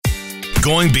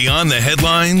Going beyond the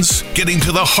headlines, getting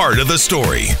to the heart of the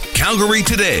story. Calgary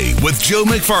Today with Joe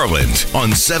McFarland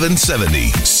on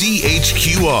 770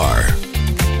 CHQR.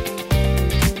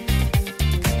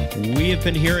 We have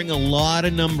been hearing a lot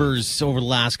of numbers over the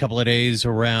last couple of days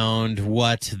around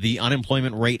what the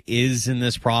unemployment rate is in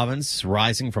this province,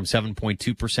 rising from 7.2%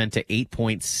 to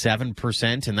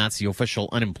 8.7%, and that's the official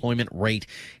unemployment rate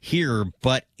here.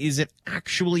 But is it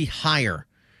actually higher?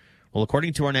 Well,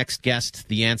 according to our next guest,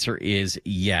 the answer is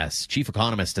yes. Chief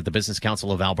economist at the Business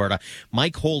Council of Alberta,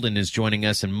 Mike Holden, is joining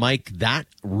us. And Mike, that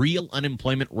real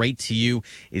unemployment rate to you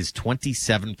is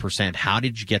 27%. How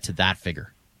did you get to that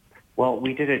figure? Well,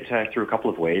 we did it through a couple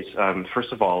of ways.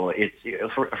 First of all,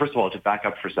 to back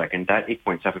up for a second, that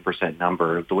 8.7%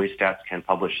 number, the way StatsCan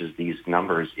publishes these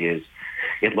numbers is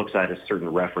it looks at a certain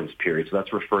reference period. So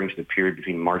that's referring to the period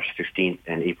between March 15th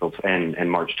and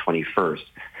March 21st.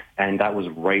 And that was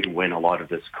right when a lot of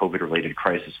this COVID-related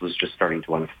crisis was just starting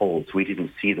to unfold. So we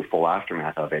didn't see the full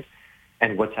aftermath of it.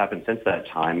 And what's happened since that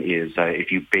time is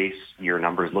if you base your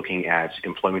numbers looking at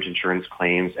employment insurance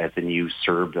claims at the new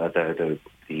CERB,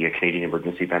 the Canadian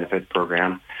Emergency Benefit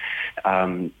Program,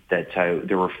 that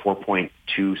there were 4.26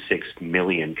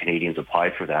 million Canadians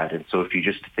applied for that. And so if you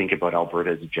just think about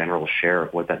Alberta's general share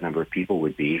of what that number of people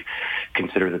would be,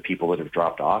 consider the people that have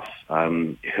dropped off,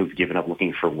 who've given up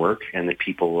looking for work, and the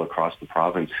people across the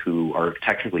province who are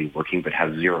technically working but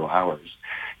have 0 hours.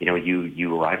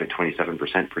 You arrive at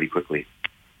 27% pretty quickly.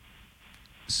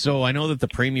 So I know that the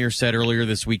Premier said earlier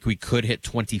this week we could hit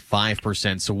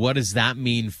 25%. So what does that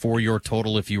mean for your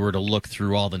total if you were to look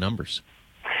through all the numbers?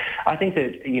 I think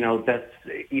that, that's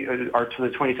the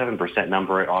 27%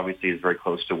 number obviously is very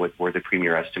close to where the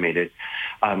Premier estimated.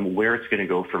 Where it's going to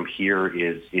go from here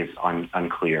is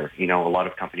unclear. A lot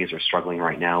of companies are struggling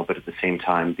right now, but at the same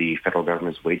time, the federal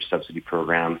government's wage subsidy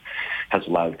program has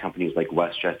allowed companies like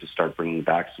WestJet to start bringing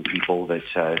back some people that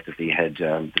they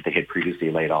had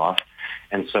previously laid off.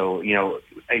 And so,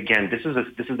 again, this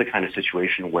is the kind of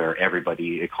situation where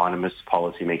everybody, economists,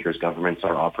 policymakers, governments,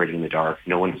 are operating in the dark.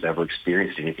 No one's ever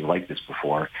experienced anything like this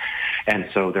before. And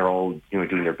so they're all,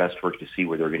 doing their best work to see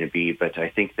where they're going to be. But I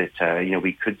think that,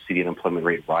 we could see the unemployment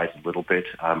rate rise a little bit.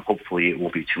 Hopefully it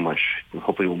won't be too much.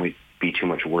 Hopefully it won't be too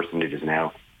much worse than it is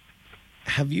now.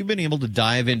 Have you been able to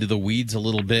dive into the weeds a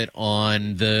little bit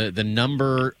on the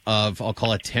number of, I'll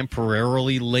call it,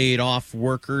 temporarily laid off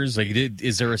workers? Like,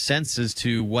 is there a sense as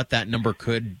to what that number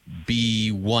could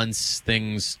be once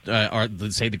things are,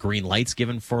 let's say, the green light's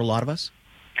given for a lot of us?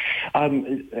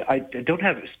 I don't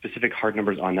have specific hard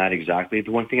numbers on that exactly.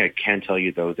 The one thing I can tell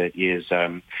you, though, that is,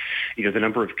 the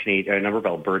number of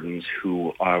Albertans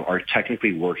who are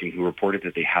technically working, who reported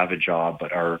that they have a job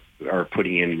but are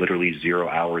putting in literally 0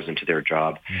 hours into their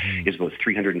job, is about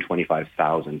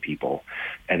 325,000 people,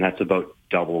 and that's about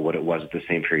double what it was at the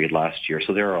same period last year.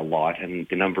 So there are a lot, and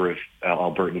the number of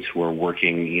Albertans who are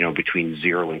working, between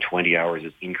 0 and 20 hours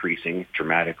is increasing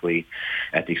dramatically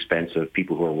at the expense of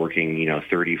people who are working,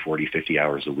 30, 40, 50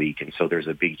 hours a week. And so there's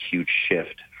a big, huge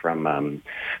shift from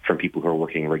people who are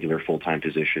working regular full-time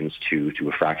positions to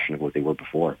a fraction of what they were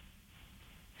before.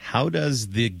 How does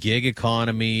the gig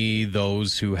economy,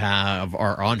 those who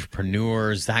are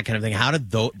entrepreneurs, that kind of thing, how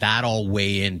did that all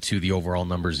weigh into the overall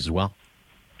numbers as well?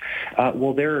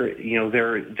 Well, they're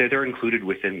included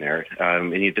within there.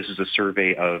 And this is a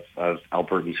survey of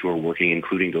Albertans who are working,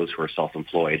 including those who are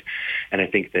self-employed. And I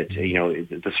think that,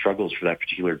 the struggles for that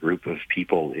particular group of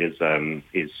people is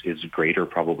greater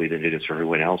probably than it is for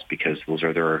everyone else, because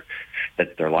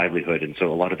that's their livelihood. And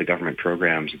so a lot of the government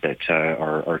programs that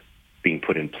are being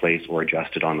put in place or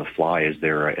adjusted on the fly as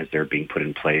they're being put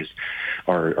in place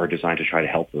are designed to try to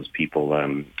help those people,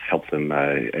 help them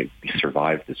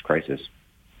survive this crisis.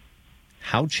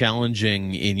 How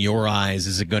challenging in your eyes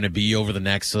is it going to be over the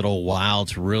next little while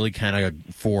to really kind of,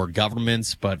 for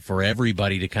governments, but for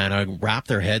everybody to kind of wrap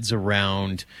their heads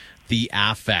around the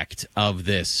affect of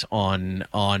this on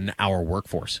our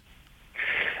workforce?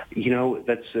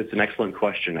 That's an excellent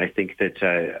question. I think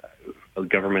that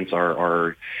governments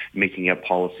are making up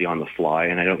policy on the fly,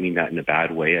 and I don't mean that in a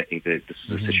bad way. I think that this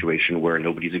is a situation where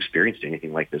nobody's experienced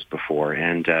anything like this before.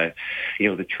 And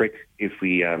the trick, if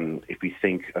we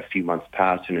think a few months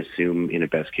past and assume in a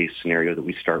best case scenario that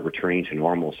we start returning to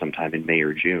normal sometime in May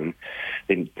or June,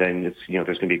 then it's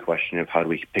there's going to be a question of how do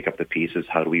we pick up the pieces,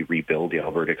 how do we rebuild the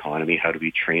Alberta economy, how do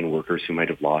we train workers who might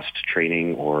have lost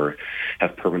training or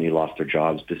have permanently lost their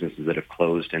jobs, businesses that have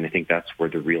closed. And I think that's where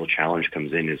the real challenge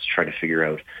comes in, is try to figure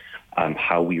out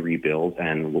how we rebuild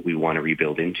and what we want to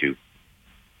rebuild into.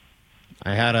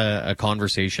 I had a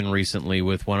conversation recently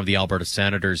with one of the Alberta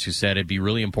senators who said it'd be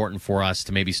really important for us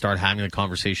to maybe start having a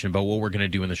conversation about what we're going to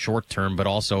do in the short term, but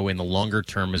also in the longer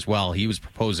term as well. He was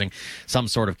proposing some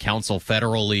sort of council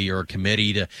federally or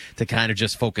committee to kind of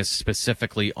just focus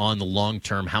specifically on the long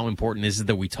term. How important is it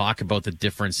that we talk about the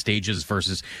different stages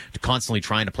versus constantly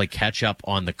trying to play catch up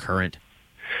on the current?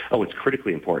 Oh, it's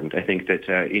critically important. I think that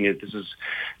this is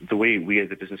the way we as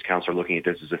the Business Council are looking at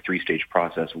this is a three-stage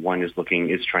process. One is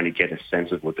trying to get a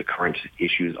sense of what the current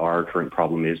issues are, current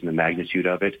problem is, and the magnitude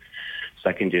of it.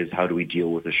 Second is how do we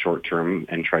deal with the short term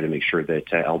and try to make sure that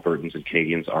Albertans and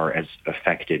Canadians are as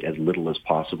affected as little as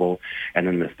possible. And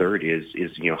then the third is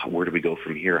where do we go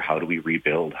from here? How do we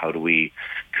rebuild? How do we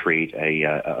create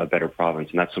a better province?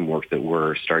 And that's some work that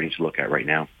we're starting to look at right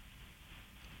now.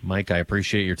 Mike, I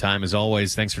appreciate your time as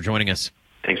always. Thanks for joining us.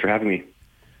 Thanks for having me.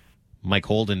 Mike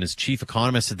Holden is chief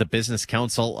economist at the Business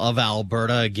Council of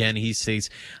Alberta. Again, he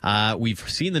says we've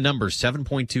seen the numbers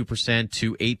 7.2%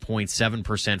 to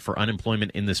 8.7% for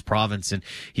unemployment in this province. And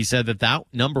he said that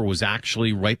number was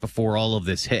actually right before all of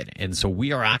this hit. And so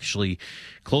we are actually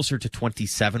closer to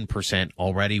 27%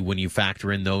 already when you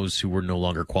factor in those who were no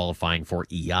longer qualifying for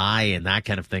EI and that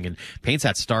kind of thing, and paints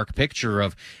that stark picture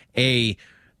of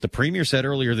the Premier said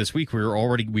earlier this week we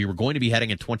were going to be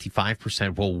heading at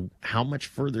 25%. Well, how much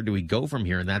further do we go from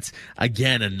here? And that's,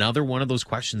 again, another one of those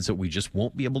questions that we just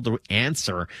won't be able to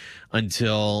answer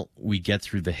until we get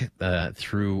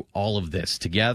through all of this together.